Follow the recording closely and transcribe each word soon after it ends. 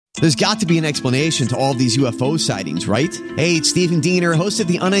There's got to be an explanation to all of these UFO sightings, right? Hey, it's Stephen Diener, host of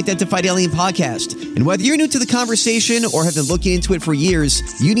the Unidentified Alien Podcast. And whether you're new to the conversation or have been looking into it for years,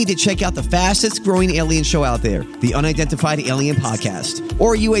 you need to check out the fastest growing alien show out there, the Unidentified Alien Podcast,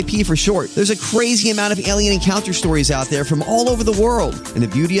 or UAP for short. There's a crazy amount of alien encounter stories out there from all over the world. And the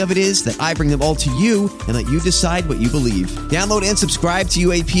beauty of it is that I bring them all to you and let you decide what you believe. Download and subscribe to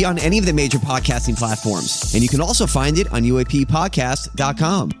UAP on any of the major podcasting platforms. And you can also find it on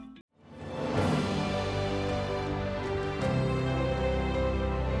UAPpodcast.com.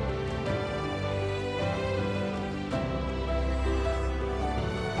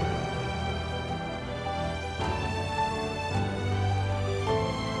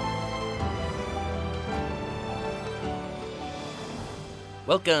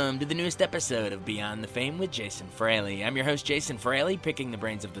 Welcome to the newest episode of Beyond the Fame with Jason Fraley. I'm your host, Jason Fraley, picking the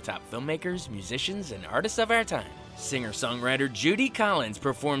brains of the top filmmakers, musicians, and artists of our time. Singer-songwriter Judy Collins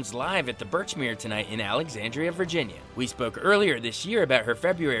performs live at the Birchmere tonight in Alexandria, Virginia. We spoke earlier this year about her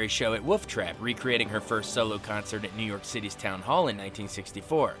February show at Wolf Trap, recreating her first solo concert at New York City's Town Hall in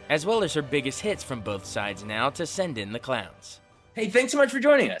 1964, as well as her biggest hits from both sides now to Send in the Clowns. Hey, thanks so much for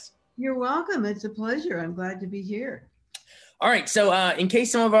joining us. You're welcome. It's a pleasure. I'm glad to be here. All right, so in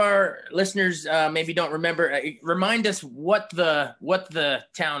case some of our listeners maybe don't remember, remind us what the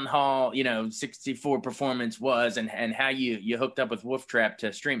Town Hall 64 performance was and how you hooked up with Wolf Trap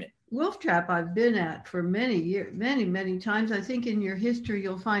to stream it. Wolf Trap I've been at for many years, many times. I think in your history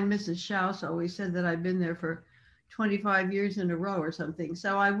you'll find Mrs. Schaus always said that I've been there for 25 years in a row or something.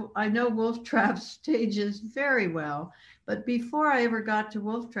 So I know Wolf Trap's stages very well. But before I ever got to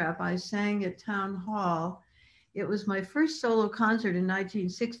Wolf Trap, I sang at Town Hall. It was my first solo concert in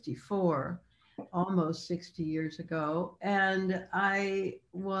 1964, almost 60 years ago. And I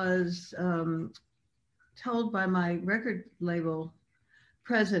was told by my record label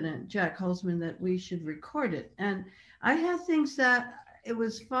president, Jack Holzman, that we should record it. And I had things that it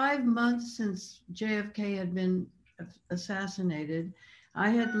was 5 months since JFK had been assassinated.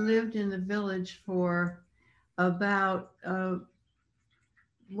 I had lived in the Village for about,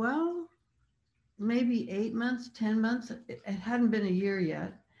 maybe 8 months, 10 months. It hadn't been a year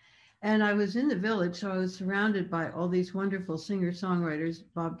yet. And I was in the Village, so I was surrounded by all these wonderful singer-songwriters,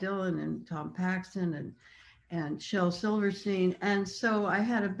 Bob Dylan and Tom Paxton and Shel Silverstein. And so I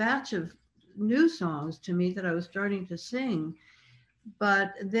had a batch of new songs to me that I was starting to sing.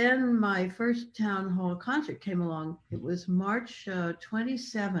 But then my first Town Hall concert came along. It was March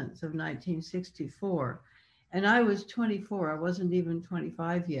 27th of 1964. And I was 24. I wasn't even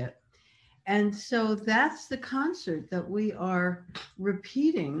 25 yet. And so that's the concert that we are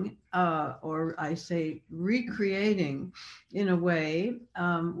repeating, or I say recreating in a way,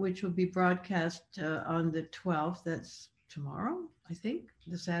 which will be broadcast on the 12th. That's tomorrow, I think,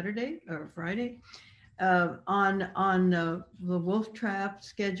 the Saturday or Friday, on the Wolf Trap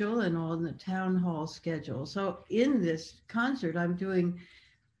schedule and on the Town Hall schedule. So in this concert, I'm doing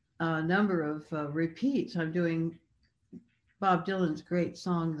a number of repeats. I'm doing Bob Dylan's great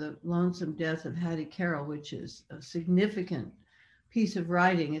song, The Lonesome Death of Hattie Carroll, which is a significant piece of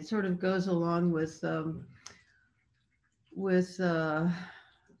writing. It sort of goes along with To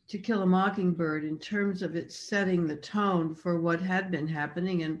Kill a Mockingbird in terms of it setting the tone for what had been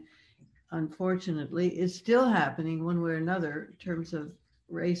happening and unfortunately is still happening one way or another in terms of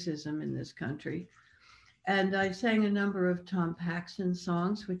racism in this country. And I sang a number of Tom Paxton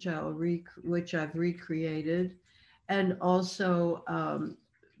songs, which I've recreated, and also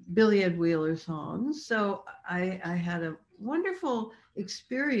Billy Ed Wheeler songs. So I had a wonderful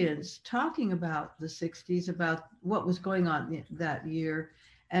experience talking about the 60s, about what was going on that year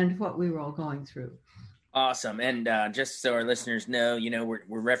and what we were all going through. Awesome. And just so our listeners know,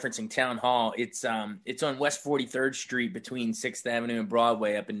 we're referencing Town Hall. It's on West 43rd Street between 6th Avenue and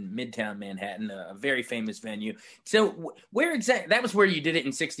Broadway up in Midtown Manhattan, a very famous venue. So where exactly, that was where you did it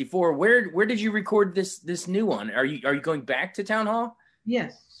in 64. Where did you record this new one? Are you going back to Town Hall?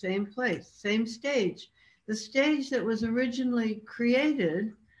 Yes, same place, same stage. The stage that was originally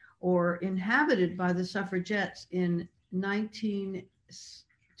created or inhabited by the suffragettes in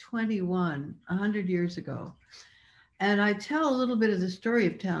 1921, 100 years ago. And I tell a little bit of the story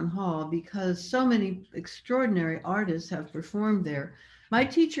of Town Hall because so many extraordinary artists have performed there. My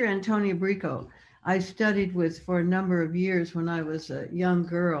teacher, Antonia Bricco, I studied with for a number of years when I was a young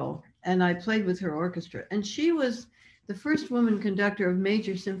girl, and I played with her orchestra. And she was the first woman conductor of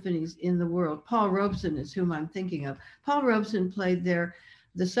major symphonies in the world. Paul Robeson is whom I'm thinking of. Paul Robeson played there.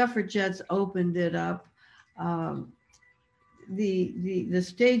 The suffragettes opened it up. The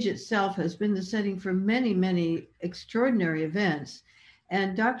stage itself has been the setting for many, many extraordinary events.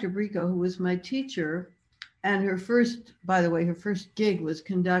 And Dr. Brico, who was my teacher, and her first, by the way, her first gig was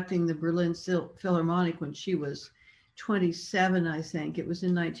conducting the Berlin Philharmonic when she was 27, I think. It was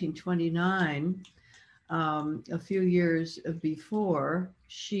in 1929, a few years before.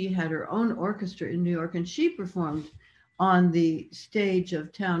 She had her own orchestra in New York, and she performed on the stage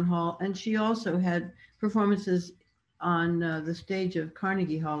of Town Hall. And she also had performances on the stage of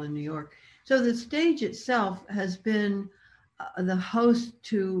Carnegie Hall in New York. So the stage itself has been the host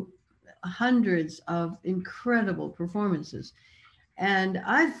to hundreds of incredible performances. And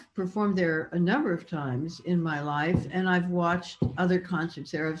I've performed there a number of times in my life, and I've watched other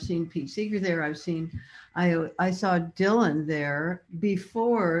concerts there. I've seen Pete Seeger there. I saw Dylan there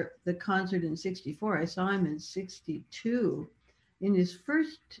before the concert in 64. I saw him in 62 in his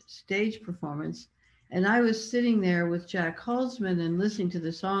first stage performance. And I was sitting there with Jack Holzman and listening to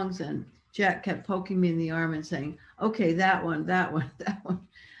the songs, and Jack kept poking me in the arm and saying, okay, that one, that one, that one.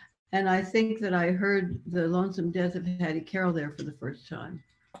 And I think that I heard The Lonesome Death of Hattie Carroll there for the first time.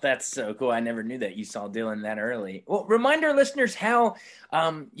 That's so cool. I never knew that you saw Dylan that early. Well, remind our listeners how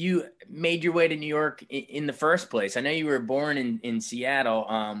you made your way to New York in the first place. I know you were born in Seattle.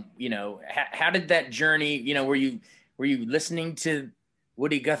 How did that journey, were you listening to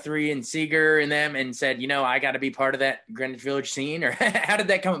Woody Guthrie and Seeger and them and said, I got to be part of that Greenwich Village scene? Or how did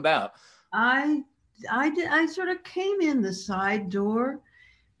that come about? I sort of came in the side door,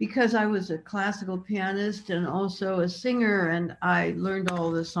 because I was a classical pianist and also a singer, and I learned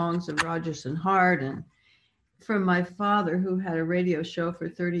all the songs of Rodgers and Hart and from my father, who had a radio show for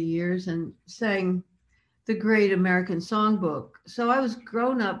 30 years and sang the Great American Songbook. So I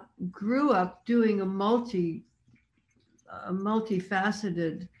grew up doing a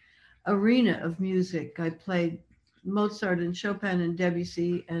multifaceted arena of music. I played Mozart and Chopin and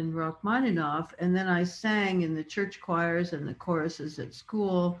Debussy and Rachmaninoff. And then I sang in the church choirs and the choruses at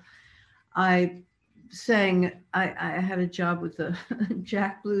school. I had a job with the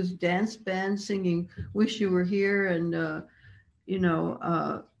Jack Blues dance band singing Wish You Were Here and,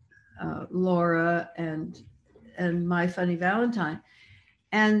 Laura and My Funny Valentine.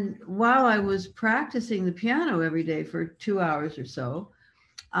 And while I was practicing the piano every day for 2 hours or so,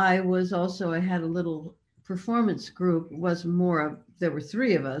 I had a little performance group. There were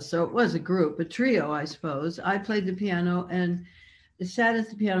three of us, so it was a trio, I suppose. I played the piano and sat at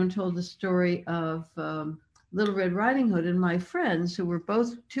the piano and told the story of Little Red Riding Hood. And my friends, who were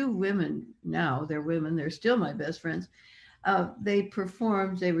both two women now, they're still my best friends, they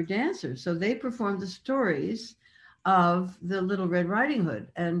were dancers. So they performed the stories of the Little Red Riding Hood.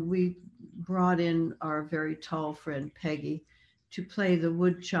 And we brought in our very tall friend, Peggy, to play the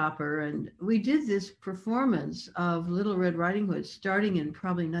wood chopper. And we did this performance of Little Red Riding Hood starting in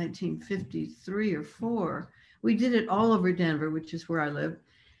probably 1953 or 4. We did it all over Denver, which is where I live.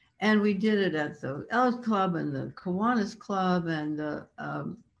 And we did it at the Ellis Club and the Kiwanis Club and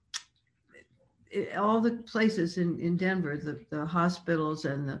all the places in Denver, the hospitals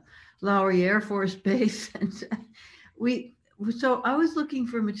and the Lowry Air Force Base. And so I was looking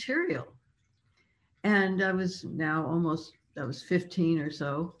for material. And I was 15 or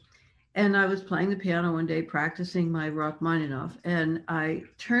so. And I was playing the piano one day, practicing my Rachmaninoff, and I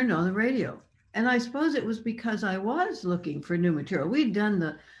turned on the radio. And I suppose it was because I was looking for new material. We'd done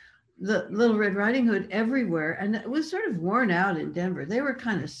the Little Red Riding Hood everywhere, and it was sort of worn out in Denver. They were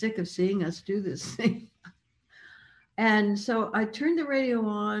kind of sick of seeing us do this thing. And so I turned the radio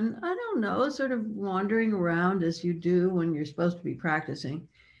on, I don't know, sort of wandering around as you do when you're supposed to be practicing.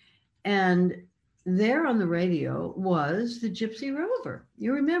 And there on the radio was the Gypsy Rover.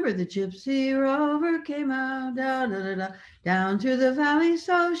 You remember the Gypsy Rover came out down to the valley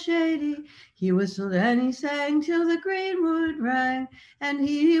so shady. He whistled and he sang till the greenwood rang, and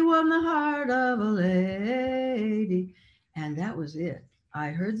he won the heart of a lady. And that was it. I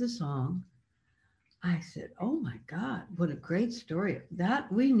heard the song. I said, oh my God, what a great story.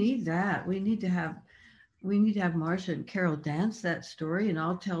 We need that. We need to have Marcia and Carol dance that story, and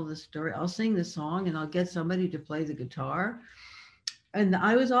I'll tell the story. I'll sing the song, and I'll get somebody to play the guitar. And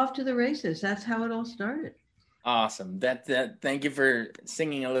I was off to the races. That's how it all started. Awesome. Thank you for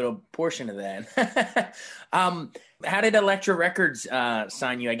singing a little portion of that. How did Elektra Records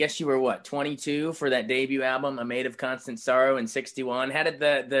sign you? I guess you were 22 for that debut album, A Maid of Constant Sorrow, in 61. How did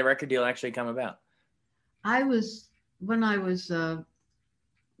the record deal actually come about? When I was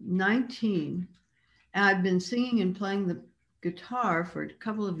 19, I'd been singing and playing the guitar for a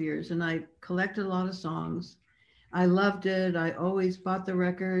couple of years, and I collected a lot of songs. I loved it. I always bought the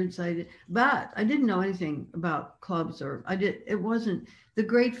records. But I didn't know anything about clubs it wasn't, the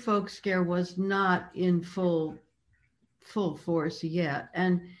Great Folk Scare was not in full full force yet.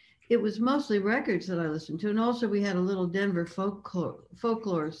 And it was mostly records that I listened to. And also we had a little Denver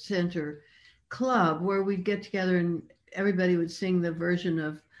folklore center club where we'd get together and everybody would sing the version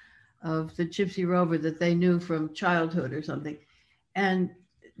of the Gypsy Rover that they knew from childhood or something. And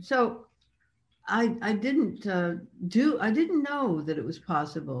so I didn't I didn't know that it was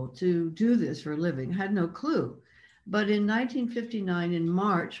possible to do this for a living. I had no clue. But in 1959, in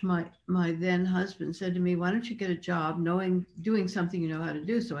March, my then husband said to me, "Why don't you get a job doing something you know how to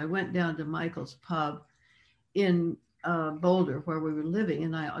do?" So I went down to Michael's Pub in Boulder, where we were living,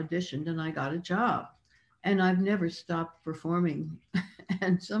 and I auditioned and I got a job. And I've never stopped performing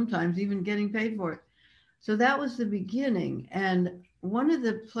and sometimes even getting paid for it. So that was the beginning. And one of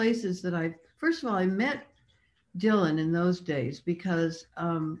the places that first of all, I met Dylan in those days because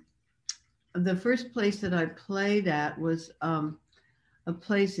the first place that I played at was a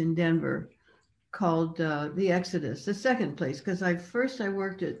place in Denver called the Exodus, the second place, because I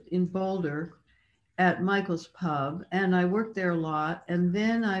worked in Boulder at Michael's Pub, and I worked there a lot. And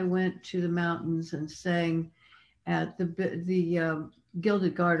then I went to the mountains and sang at the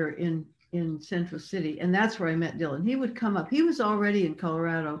Gilded Garter in Central City. And that's where I met Dylan. He would come up. He was already in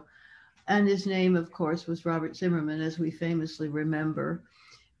Colorado. And his name, of course, was Robert Zimmerman, as we famously remember.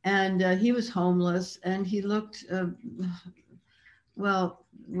 And he was homeless, and he looked, well,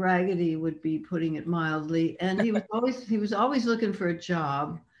 raggedy would be putting it mildly. And he was always looking for a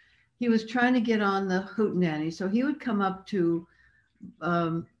job. He was trying to get on the hootenanny. So he would come up to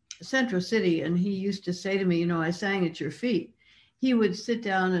Central City, and he used to say to me, "I sang at your feet." He would sit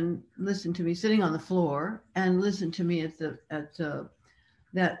down and listen to me sitting on the floor and listen to me at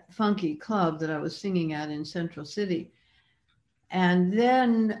that funky club that I was singing at in Central City. And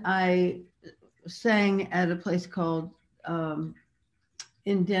then I sang at a place called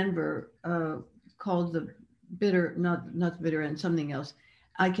in Denver called the not the Bitter End, something else.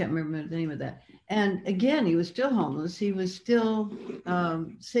 I can't remember the name of that. And again, he was still homeless. He was still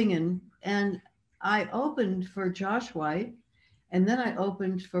singing. And I opened for Josh White. And then I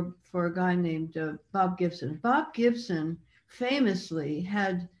opened for a guy named Bob Gibson. Bob Gibson famously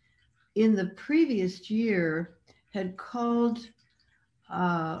had, in the previous year, had called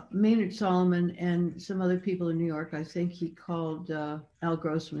Maynard Solomon and some other people in New York. I think he called Al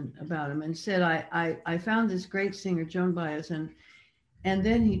Grossman about him and said, I found this great singer, Joan Baez. And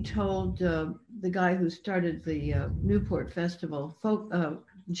then he told the guy who started the Newport Festival,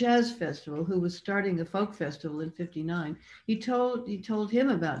 Jazz Festival, who was starting the folk festival in '59. He told him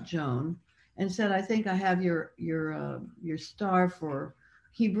about Joan and said, "I think I have your star for."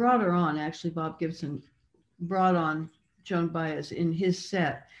 He brought her on. Actually, Bob Gibson brought on Joan Baez in his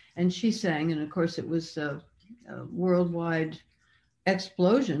set, and she sang. And of course, it was a worldwide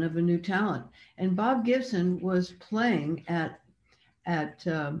explosion of a new talent. And Bob Gibson was playing at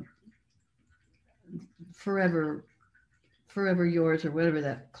Forever Yours, or whatever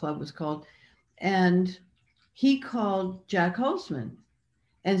that club was called. And he called Jack Holzman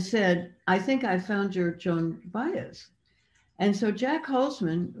and said, "I think I found your Joan Baez." And so Jack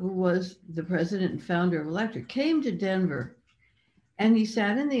Holzman, who was the president and founder of Electric, came to Denver, and he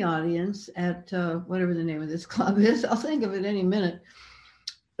sat in the audience at whatever the name of this club is. I'll think of it any minute.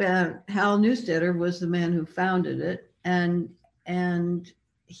 Hal Neustetter was the man who founded it. And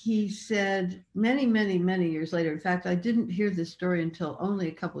he said many, many, many years later, in fact, I didn't hear this story until only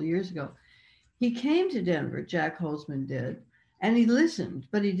a couple of years ago. He came to Denver, Jack Holzman did, and he listened,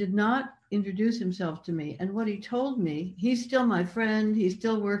 but he did not introduce himself to me. And what he told me, he's still my friend. He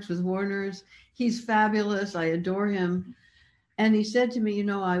still works with Warner's. He's fabulous. I adore him. And he said to me,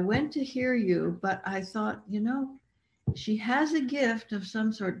 "I went to hear you, but I thought, she has a gift of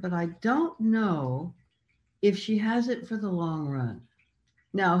some sort, but I don't know if she has it for the long run."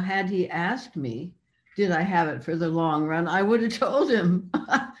 Now, had he asked me, did I have it for the long run, I would have told him,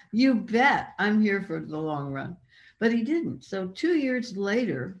 "You bet, I'm here for the long run." But he didn't. So 2 years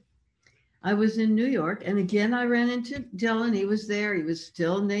later, I was in New York, and again, I ran into Dylan. He was there. He was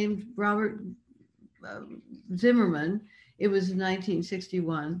still named Robert Zimmerman. It was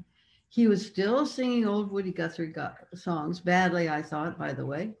 1961. He was still singing old Woody Guthrie songs, badly, I thought, by the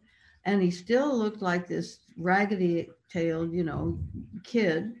way. And he still looked like this raggedy-tailed,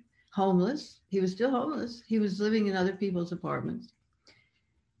 kid, homeless. He was still homeless. He was living in other people's apartments.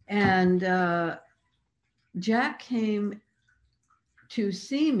 And Jack came to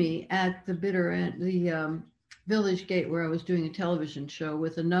see me at the Bitter End, the Village Gate, where I was doing a television show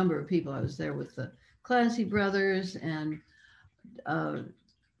with a number of people. I was there with the Clancy brothers and a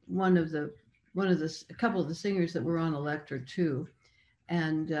couple of the singers that were on Electra too.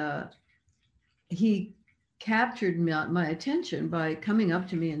 And he captured my attention by coming up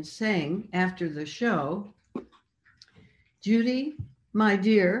to me and saying after the show, "Judy, my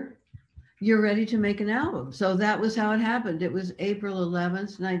dear, you're ready to make an album." So that was how it happened. It was April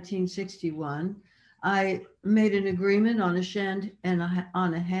 11th, 1961. I made an agreement on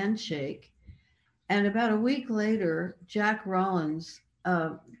on a handshake. And about a week later, Jack Rollins,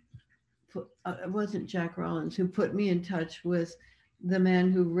 it wasn't Jack Rollins, who put me in touch with the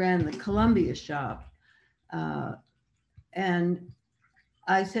man who ran the Columbia shop. And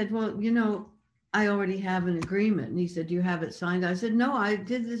I said, "Well, I already have an agreement." And he said, "Do you have it signed?" I said, "No, I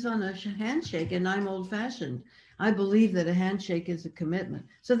did this on a handshake, and I'm old fashioned. I believe that a handshake is a commitment."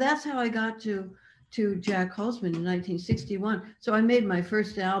 So that's how I got to Jack Holzman in 1961. So I made my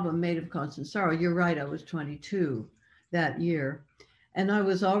first album, Made of Constant Sorrow. You're right, I was 22 that year. And I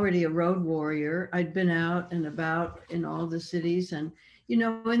was already a road warrior. I'd been out and about in all the cities. And,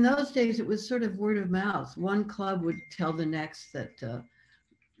 in those days, it was sort of word of mouth. One club would tell the next that,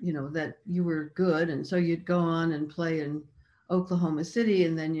 that you were good. And so you'd go on and play in Oklahoma City,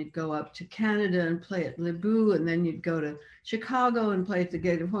 and then you'd go up to Canada and play at Le Bout, and then you'd go to Chicago and play at the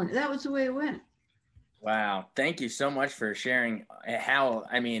Gate of Horn. That was the way it went. Wow. Thank you so much for sharing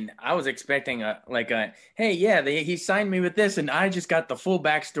I was expecting hey, yeah, he signed me with this and I just got the full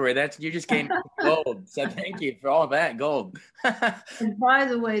backstory. You just gave me gold. So thank you for all that gold. And by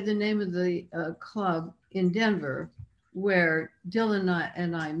the way, the name of the club in Denver where Dylan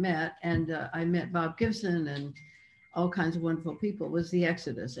and I met, and I met Bob Gibson and all kinds of wonderful people, was the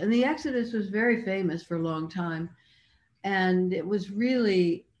Exodus. And the Exodus was very famous for a long time. And it was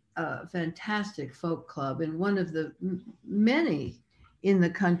really a fantastic folk club and one of the many in the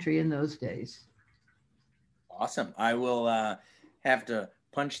country in those days. Awesome. I will have to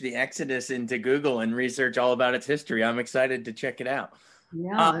punch the Exodus into Google and research all about its history. I'm excited to check it out.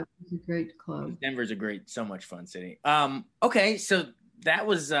 Yeah, it was a great club. Denver's so much fun city. Okay, so that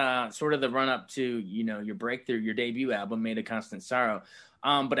was sort of the run up to, your breakthrough, your debut album, Made of Constant Sorrow.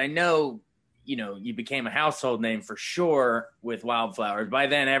 But I know, you became a household name for sure with Wildflowers. By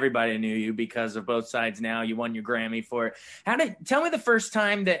then, everybody knew you because of Both Sides Now. You won your Grammy for it. Tell me the first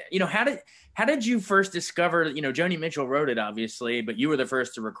time that, how did you first discover, Joni Mitchell wrote it, obviously, but you were the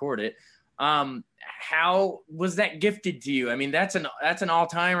first to record it. How was that gifted to you? I mean, that's an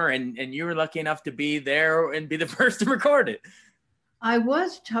all-timer, and you were lucky enough to be there and be the first to record it. I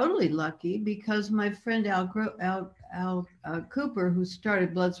was totally lucky because my friend Al Cooper, who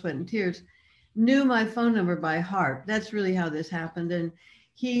started Blood, Sweat, and Tears, knew my phone number by heart. That's really how this happened. And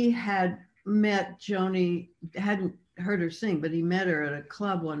he had met Joni, hadn't heard her sing, but he met her at a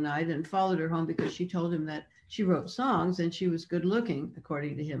club one night and followed her home because she told him that she wrote songs and she was good looking,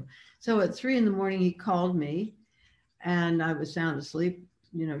 according to him. So at 3 a.m, he called me and I was sound asleep,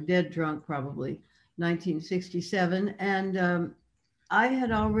 dead drunk, probably 1967. And I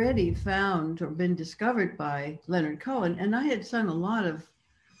had already found or been discovered by Leonard Cohen, and I had sung a lot of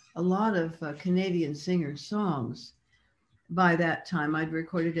Canadian singers' songs by that time. I'd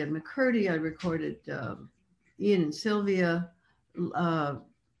recorded Ed McCurdy, I recorded Ian and Sylvia,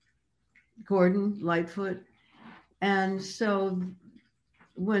 Gordon Lightfoot. And so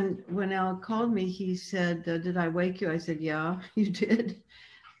when Al called me, he said, "Did I wake you?" I said, "Yeah, you did."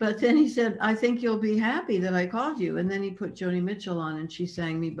 But then he said, "I think you'll be happy that I called you." And then he put Joni Mitchell on and she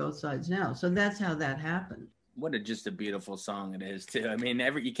sang me Both Sides Now. So that's how that happened. What just a beautiful song it is, too. I mean,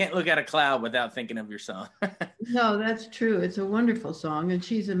 you can't look at a cloud without thinking of your song. No, that's true. It's a wonderful song, and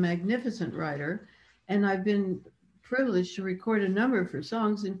she's a magnificent writer. And I've been privileged to record a number of her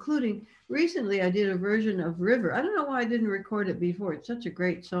songs, including recently I did a version of River. I don't know why I didn't record it before. It's such a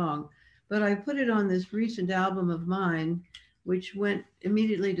great song. But I put it on this recent album of mine, which went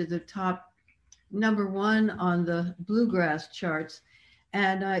immediately to the top #1 on the bluegrass charts.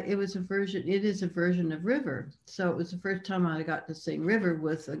 And it is a version of River. So it was the first time I got to sing River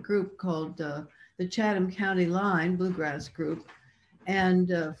with a group called the Chatham County Line Bluegrass Group, and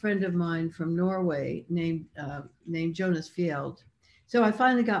a friend of mine from Norway named Jonas Fjeld. So I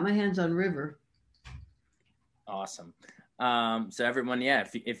finally got my hands on River. Awesome. So everyone,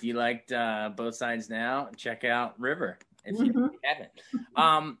 if you liked Both Sides Now, check out River if you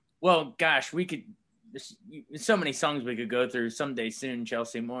haven't. Well, gosh, there's so many songs we could go through. Someday Soon,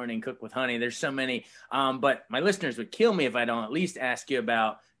 Chelsea Morning, Cook with Honey. There's so many. But my listeners would kill me if I don't at least ask you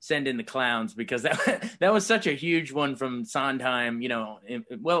about Send in the Clowns, because that was such a huge one from Sondheim.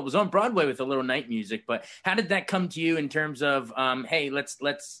 It was on Broadway with a little night music. But how did that come to you in terms of, hey, let's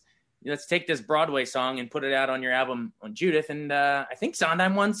take this Broadway song and put it out on your album on Judith? And I think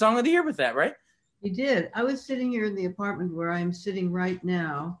Sondheim won Song of the Year with that, right? He did. I was sitting here in the apartment where I'm sitting right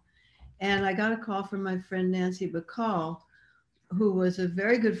now. And I got a call from my friend Nancy Bacall, who was a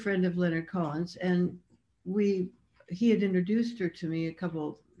very good friend of Leonard Cohen's, and he had introduced her to me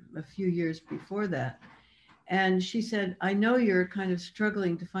a few years before that. And she said, I know you're kind of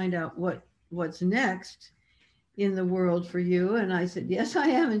struggling to find out what's next in the world for you. And I said, yes, I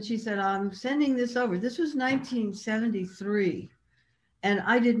am. And she said, I'm sending this over. This was 1973. And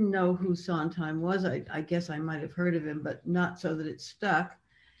I didn't know who Sondheim was. I guess I might have heard of him, but not so that it stuck.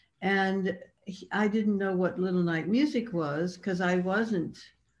 And I didn't know what Little Night Music was, because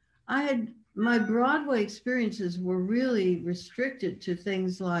my Broadway experiences were really restricted to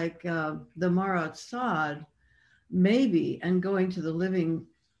things like the Marat Sade, maybe, and going to the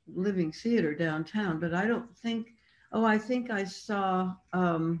Living Theater downtown. But I don't think, I think I saw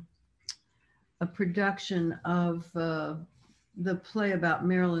a production of the play about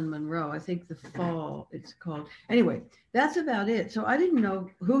Marilyn Monroe. I think The Fall, it's called. Anyway, that's about it. So I didn't know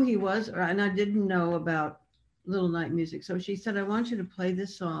who he was, and I didn't know about Little Night Music. So she said, I want you to play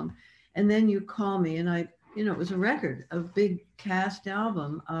this song, and then you call me. And it was a record, a big cast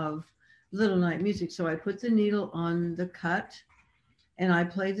album of Little Night Music. So I put the needle on the cut, and I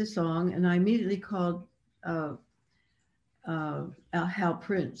played the song, and I immediately called Hal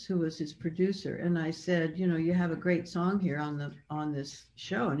Prince, who was his producer, and I said, you have a great song here on this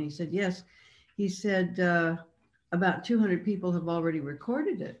show. And he said, yes. He said, about 200 people have already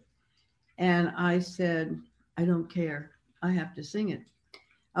recorded it. And I said, I don't care. I have to sing it.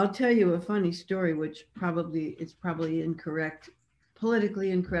 I'll tell you a funny story, which it's probably incorrect,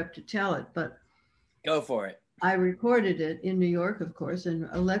 politically incorrect to tell it, but go for it. I recorded it in New York, of course, and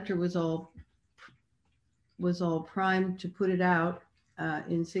Elektra was all primed to put it out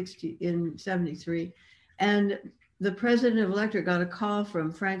in 73. And the president of Elektra got a call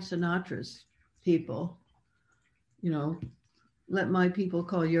from Frank Sinatra's people, let my people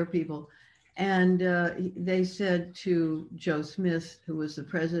call your people. And they said to Joe Smith, who was the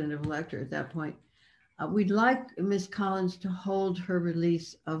president of Elektra at that point, we'd like Miss Collins to hold her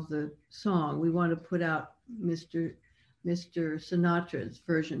release of the song. We want to put out Mr. Sinatra's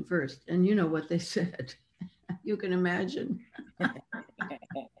version first. And you know what they said. You can imagine.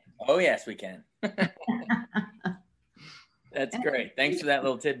 Oh, yes, we can. That's great. Thanks for that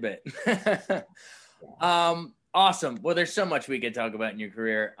little tidbit. Awesome. Well, there's so much we could talk about in your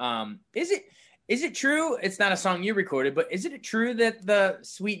career. Is it true? It's not a song you recorded, but is it true that the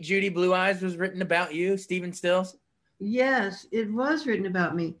Sweet Judy Blue Eyes was written about you, Stephen Stills? Yes, it was written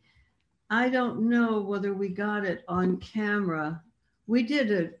about me. I don't know whether we got it on camera. We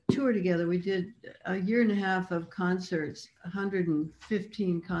did a tour together. We did a year and a half of concerts,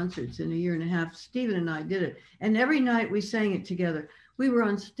 115 concerts in a year and a half. Stephen and I did it. And every night we sang it together. We were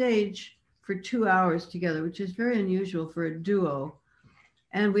on stage for 2 hours together, which is very unusual for a duo.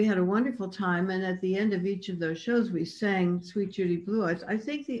 And we had a wonderful time. And at the end of each of those shows, we sang Sweet Judy Blue Eyes. I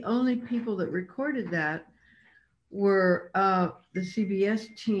think the only people that recorded that were the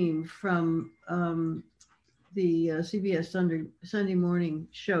CBS team from the CBS Sunday morning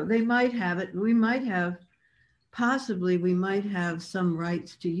show. They might have it. We might have some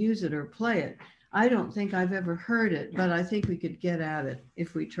rights to use it or play it. I don't think I've ever heard it, but I think we could get at it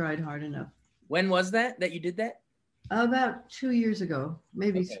if we tried hard enough. When was that you did that? About 2 years ago,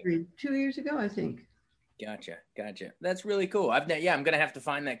 maybe Okay. 3. 2 years ago, I think. Gotcha. That's really cool. I'm gonna have to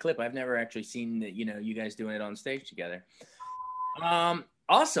find that clip. I've never actually seen that. You guys doing it on stage together.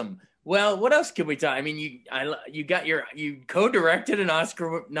 Awesome. Well, what else could we talk? I mean, you co-directed an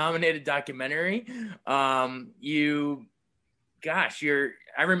Oscar-nominated documentary.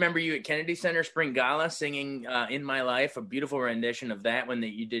 I remember you at Kennedy Center Spring Gala singing "In My Life," a beautiful rendition of that one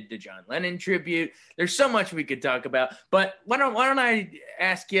that you did the John Lennon tribute. There's so much we could talk about, but why don't I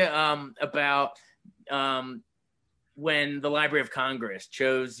ask you about when the Library of Congress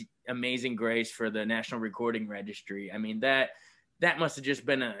chose Amazing Grace for the National Recording Registry? I mean, that must have just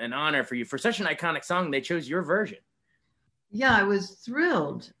been an honor for you. For such an iconic song, they chose your version. Yeah, I was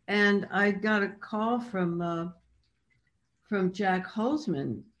thrilled. And I got a call from Jack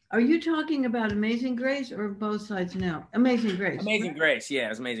Holzman. Are you talking about Amazing Grace or Both Sides Now? Amazing Grace. Amazing Grace, yeah, it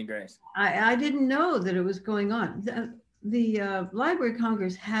was Amazing Grace. I didn't know that it was going on. The Library of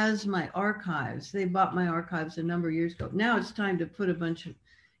Congress has my archives. They bought my archives a number of years ago. Now it's time to put a bunch of,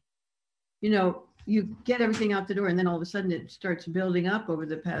 you get everything out the door and then all of a sudden it starts building up over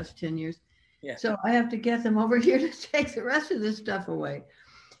the past 10 years. Yeah. So I have to get them over here to take the rest of this stuff away.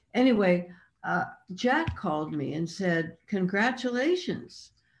 Anyway, Jack called me and said,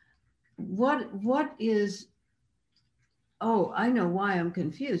 congratulations. What is, oh, I know why I'm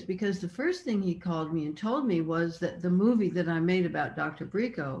confused, because the first thing he called me and told me was that the movie that I made about Dr.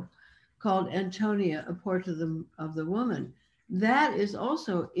 Brico called Antonia, A Portrait of the Woman. That is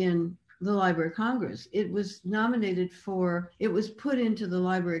also in the Library of Congress. It was put into the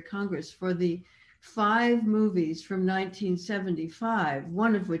Library of Congress for the 5 movies from 1975,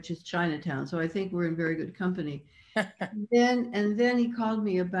 one of which is Chinatown. So I think we're in very good company. Then he called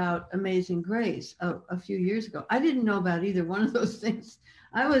me about Amazing Grace a few years ago. I didn't know about either one of those things.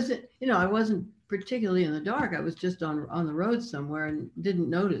 I wasn't particularly in the dark. I was just on the road somewhere and didn't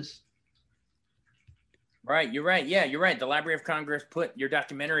notice. Right, you're right. Yeah, you're right. The Library of Congress put your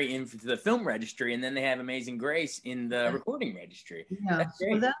documentary into the film registry, and then they have Amazing Grace in the recording registry. Yeah,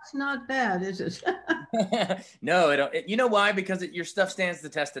 so that's not bad, is it? No, you know why? Because your stuff stands the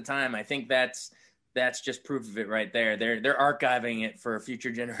test of time. I think that's just proof of it right there. They're archiving it for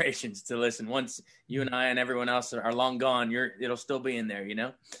future generations to listen. Once you and I and everyone else are long gone, it'll still be in there, you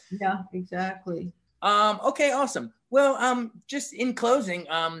know? Yeah, exactly. Okay, awesome. Well, just in closing,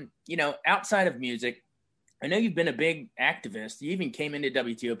 outside of music, I know you've been a big activist. You even came into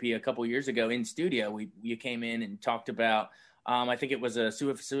WTOP a couple years ago in studio. You came in and talked about, I think it was a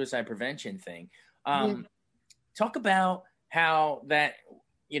suicide prevention thing. Talk about how that,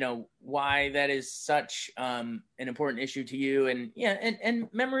 why that is such an important issue to you, and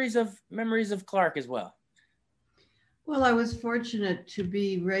memories of Clark as well. Well, I was fortunate to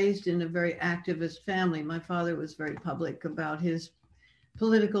be raised in a very activist family. My father was very public about his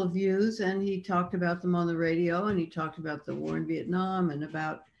political views, and he talked about them on the radio, and he talked about the war in Vietnam and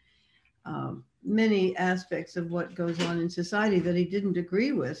about many aspects of what goes on in society that he didn't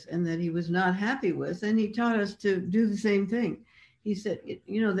agree with and that he was not happy with. And he taught us to do the same thing. He said,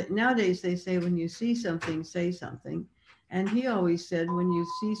 that nowadays they say, when you see something, say something. And he always said, when you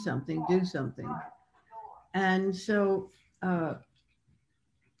see something, do something. And so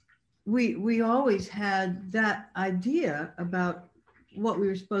we always had that idea about what we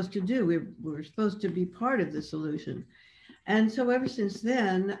were supposed to do. We were supposed to be part of the solution. And so ever since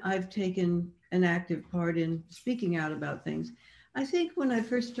then, I've taken an active part in speaking out about things. I think when I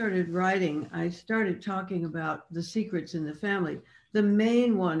first started writing, I started talking about the secrets in the family, the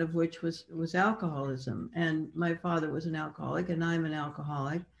main one of which was alcoholism. And my father was an alcoholic, and I'm an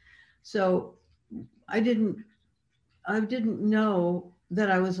alcoholic. So I didn't know that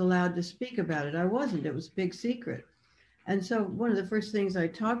I was allowed to speak about it. I wasn't. It was a big secret. And so one of the first things I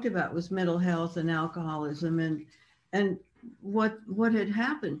talked about was mental health and alcoholism and what had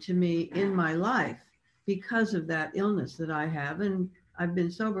happened to me in my life because of that illness that I have. And I've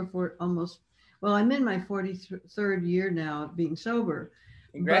been sober for I'm in my 43rd year now of being sober.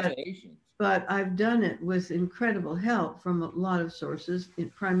 Congratulations. But I've done it with incredible help from a lot of sources,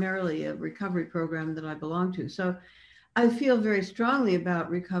 primarily a recovery program that I belong to. So I feel very strongly about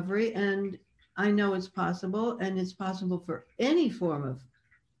recovery, and I know it's possible, and it's possible for any form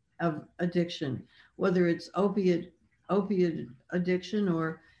of addiction, whether it's opiate addiction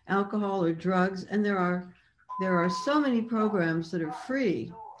or alcohol or drugs. And there are so many programs that are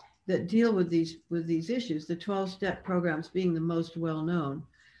free that deal with these issues, the 12-step programs being the most well-known.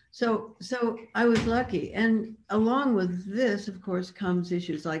 So I was lucky. And along with this, of course, comes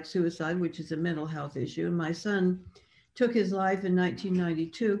issues like suicide, which is a mental health issue. And my son took his life in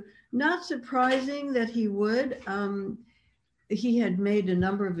 1992. Not surprising that he would. He had made a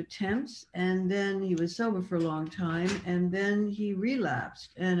number of attempts, and then he was sober for a long time, and then he relapsed.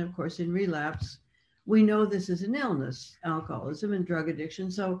 And of course, in relapse, we know this is an illness, alcoholism and drug addiction.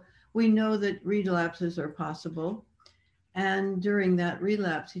 So we know that relapses are possible. And during that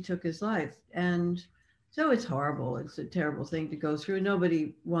relapse, he took his life. And so it's horrible. It's a terrible thing to go through.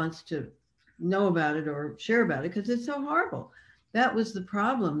 Nobody wants to know about it or share about it because it's so horrible. That was the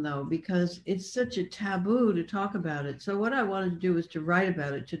problem, though, because it's such a taboo to talk about it. So what I wanted to do was to write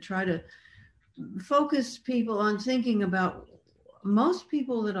about it, to try to focus people on thinking about most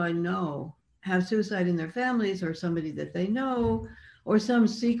people that I know have suicide in their families, or somebody that they know, or some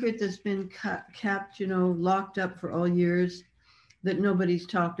secret that's been kept, locked up for all years that nobody's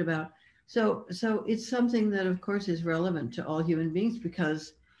talked about. So it's something that, of course, is relevant to all human beings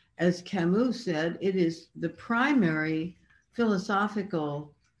because, as Camus said, it is the primary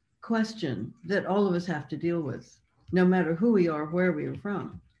philosophical question that all of us have to deal with, no matter who we are, where we are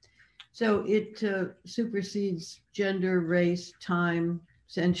from. So it supersedes gender, race, time,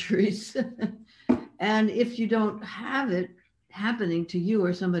 centuries. And if you don't have it happening to you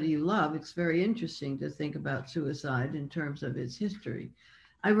or somebody you love, it's very interesting to think about suicide in terms of its history.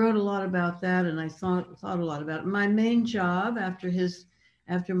 I wrote a lot about that, and I thought a lot about it. My main job after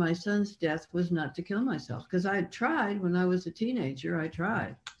my son's death was not to kill myself, because I had tried when I was a teenager. I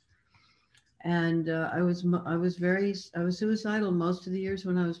tried, and I was suicidal most of the years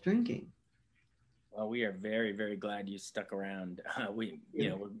when I was drinking. Well, we are very, very glad you stuck around.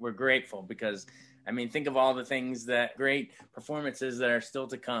 We're grateful because, I mean, think of all the things great performances that are still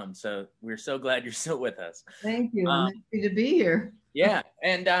to come. So we're so glad you're still with us. Thank you. I'm happy to be here. Yeah.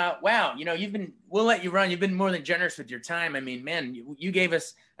 And wow, we'll let you run. You've been more than generous with your time. I mean, man, you gave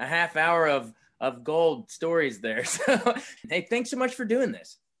us a half hour of gold stories there. So, hey, thanks so much for doing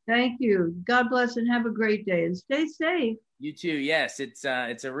this. Thank you. God bless and have a great day and stay safe. You too. Yes, it's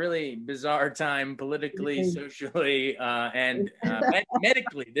a really bizarre time politically, socially, and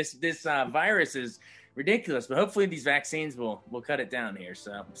medically. This virus is ridiculous, but hopefully these vaccines will cut it down here.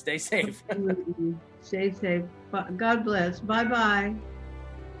 So stay safe. Stay safe. God bless. Bye-bye.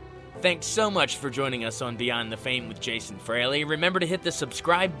 Thanks so much for joining us on Beyond the Fame with Jason Fraley. Remember to hit the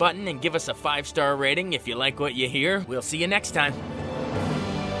subscribe button and give us a 5-star rating if you like what you hear. We'll see you next time.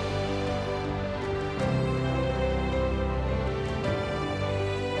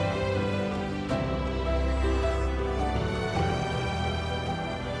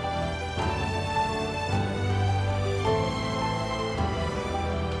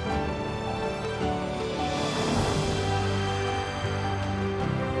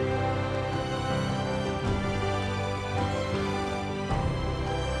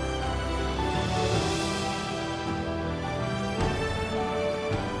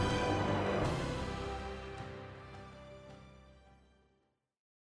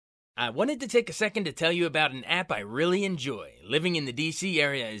 I wanted to take a second to tell you about an app I really enjoy. Living in the DC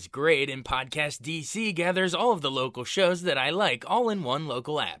area is great, and Podcast DC gathers all of the local shows that I like all in one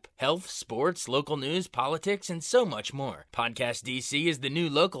local app. Health, sports, local news, politics, and so much more. Podcast DC is the new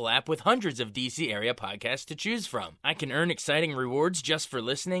local app with hundreds of DC area podcasts to choose from. I can earn exciting rewards just for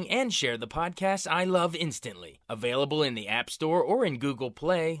listening and share the podcasts I love instantly. Available in the App Store or in Google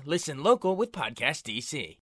Play, listen local with Podcast DC.